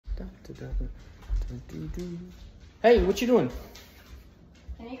Hey, what you doing?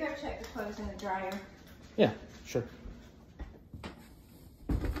 Can you go check the clothes in the dryer? Yeah, sure.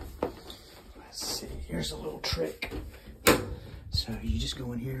 Let's see, here's a little trick. So you just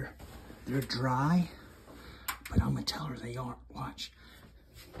go in here. They're dry, but I'm gonna tell her they aren't. Watch.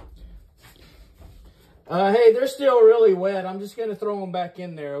 Hey, they're still really wet. I'm just gonna throw them back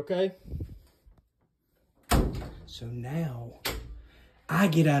in there, okay? So now I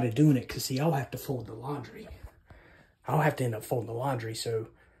get out of doing it because see, I'll have to fold the laundry. I'll have to end up folding the laundry, so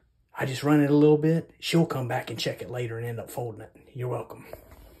I just run it a little bit. She'll come back and check it later and end up folding it. You're welcome.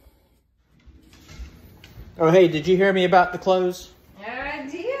 Oh, hey, did you hear me about the clothes? I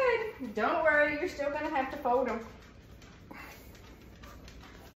did. Don't worry, you're still gonna have to fold them.